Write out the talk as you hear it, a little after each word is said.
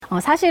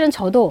사실은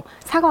저도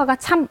사과가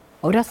참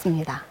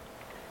어렵습니다.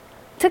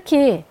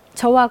 특히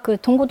저와 그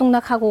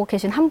동고동락하고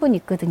계신 한 분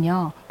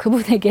있거든요.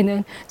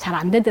 그분에게는 잘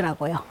안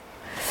되더라고요.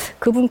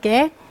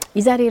 그분께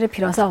이 자리를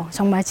빌어서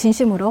정말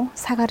진심으로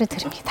사과를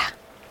드립니다.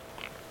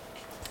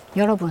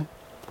 여러분,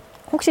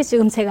 혹시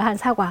지금 제가 한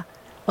사과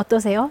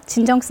어떠세요?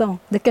 진정성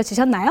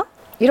느껴지셨나요?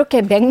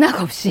 이렇게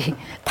맥락 없이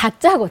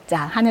다짜고짜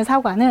하는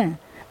사과는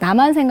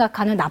나만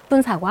생각하는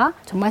나쁜 사과,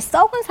 정말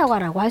썩은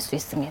사과라고 할 수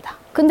있습니다.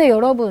 근데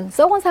여러분,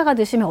 썩은 사과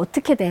드시면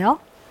어떻게 돼요?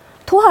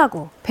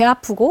 토하고 배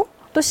아프고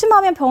또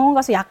심하면 병원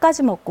가서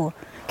약까지 먹고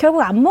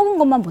결국 안 먹은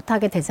것만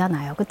못하게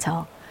되잖아요.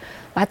 그쵸?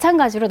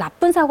 마찬가지로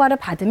나쁜 사과를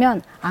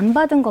받으면 안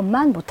받은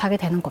것만 못하게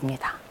되는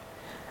겁니다.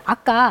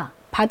 아까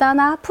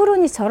바다나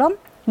푸른이처럼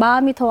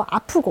마음이 더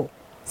아프고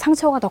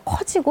상처가 더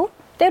커지고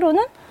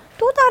때로는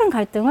또 다른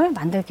갈등을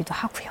만들기도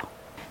하고요.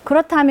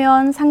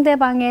 그렇다면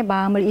상대방의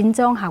마음을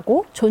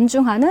인정하고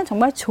존중하는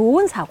정말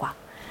좋은 사과,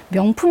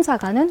 명품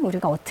사과는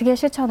우리가 어떻게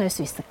실천할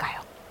수 있을까요?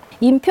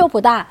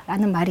 인표보다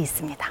라는 말이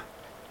있습니다.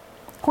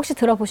 혹시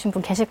들어보신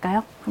분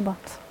계실까요? 한번.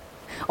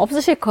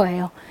 없으실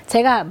거예요.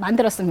 제가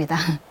만들었습니다.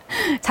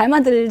 잘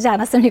만들지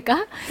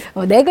않았습니까?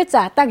 네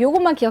글자 딱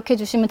요것만 기억해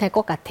주시면 될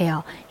것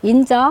같아요.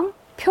 인정,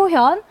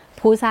 표현,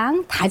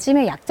 보상,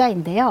 다짐의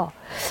약자인데요.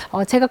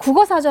 제가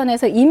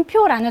국어사전에서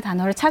인표라는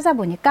단어를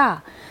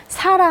찾아보니까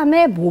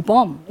사람의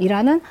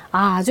모범이라는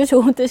아주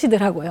좋은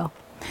뜻이더라고요.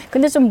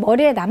 근데 좀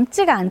머리에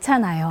남지가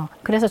않잖아요.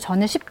 그래서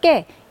저는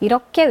쉽게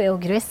이렇게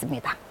외우기로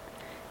했습니다.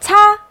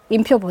 차,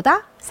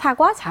 인표보다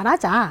사과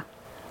잘하자.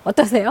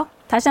 어떠세요?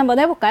 다시 한번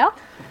해볼까요?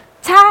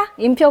 차,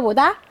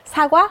 인표보다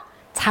사과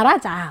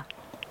잘하자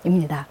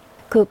입니다.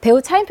 그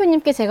배우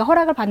차인표님께 제가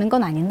허락을 받는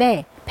건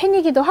아닌데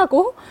팬이기도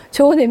하고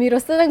좋은 의미로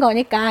쓰는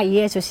거니까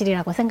이해해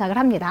주시리라고 생각을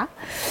합니다.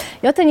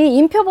 여튼 이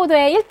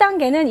인표보도의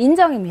 1단계는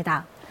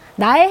인정입니다.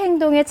 나의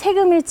행동에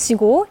책임을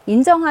지고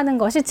인정하는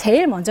것이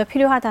제일 먼저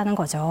필요하다는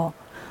거죠.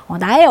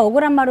 나의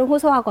억울한 말을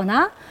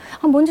호소하거나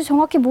뭔지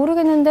정확히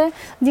모르겠는데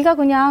네가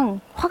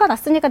그냥 화가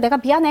났으니까 내가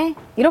미안해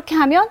이렇게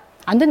하면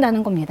안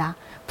된다는 겁니다.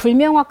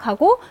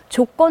 불명확하고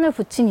조건을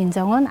붙인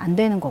인정은 안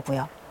되는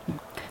거고요.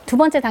 두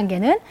번째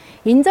단계는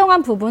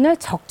인정한 부분을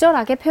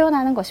적절하게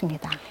표현하는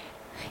것입니다.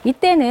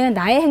 이때는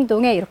나의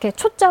행동에 이렇게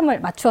초점을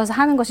맞추어서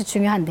하는 것이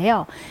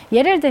중요한데요.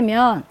 예를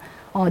들면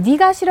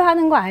네가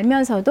싫어하는 거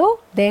알면서도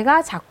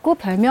내가 자꾸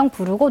별명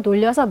부르고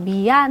놀려서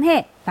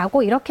미안해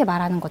라고 이렇게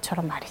말하는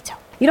것처럼 말이죠.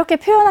 이렇게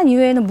표현한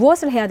이후에는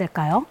무엇을 해야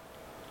될까요?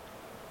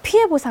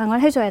 피해 보상을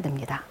해줘야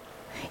됩니다.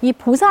 이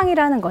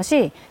보상이라는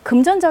것이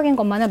금전적인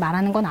것만을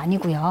말하는 건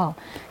아니고요.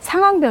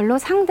 상황별로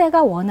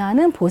상대가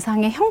원하는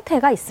보상의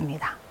형태가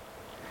있습니다.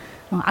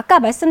 아까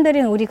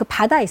말씀드린 우리 그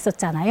바다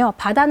있었잖아요.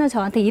 바다는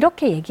저한테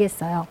이렇게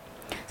얘기했어요.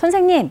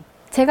 선생님,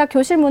 제가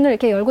교실 문을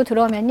이렇게 열고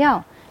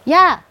들어오면요.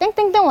 야,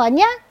 땡땡땡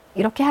왔냐?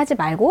 이렇게 하지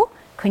말고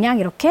그냥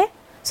이렇게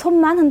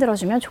손만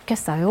흔들어주면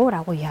좋겠어요.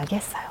 라고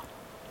이야기했어요.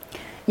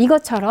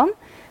 이것처럼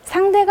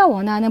상대가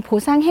원하는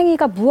보상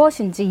행위가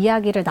무엇인지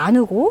이야기를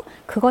나누고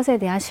그것에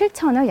대한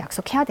실천을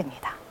약속해야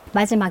됩니다.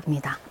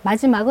 마지막입니다.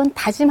 마지막은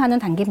다짐하는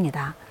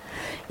단계입니다.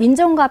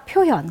 인정과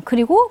표현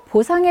그리고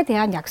보상에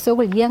대한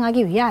약속을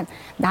이행하기 위한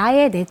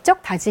나의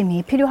내적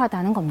다짐이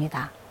필요하다는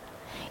겁니다.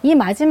 이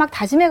마지막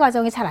다짐의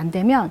과정이 잘 안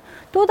되면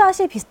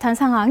또다시 비슷한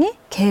상황이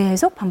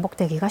계속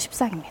반복되기가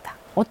십상입니다.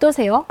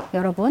 어떠세요?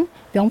 여러분,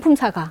 명품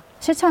사과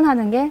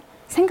실천하는 게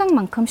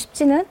생각만큼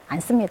쉽지는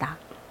않습니다.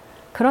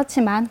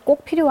 그렇지만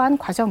꼭 필요한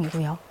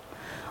과정이고요.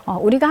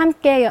 우리가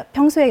함께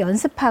평소에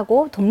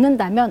연습하고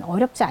돕는다면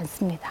어렵지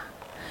않습니다.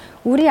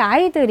 우리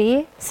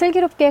아이들이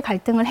슬기롭게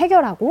갈등을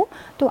해결하고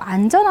또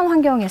안전한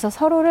환경에서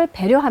서로를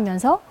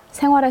배려하면서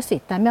생활할 수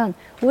있다면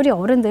우리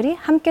어른들이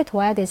함께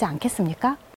도와야 되지 않겠습니까?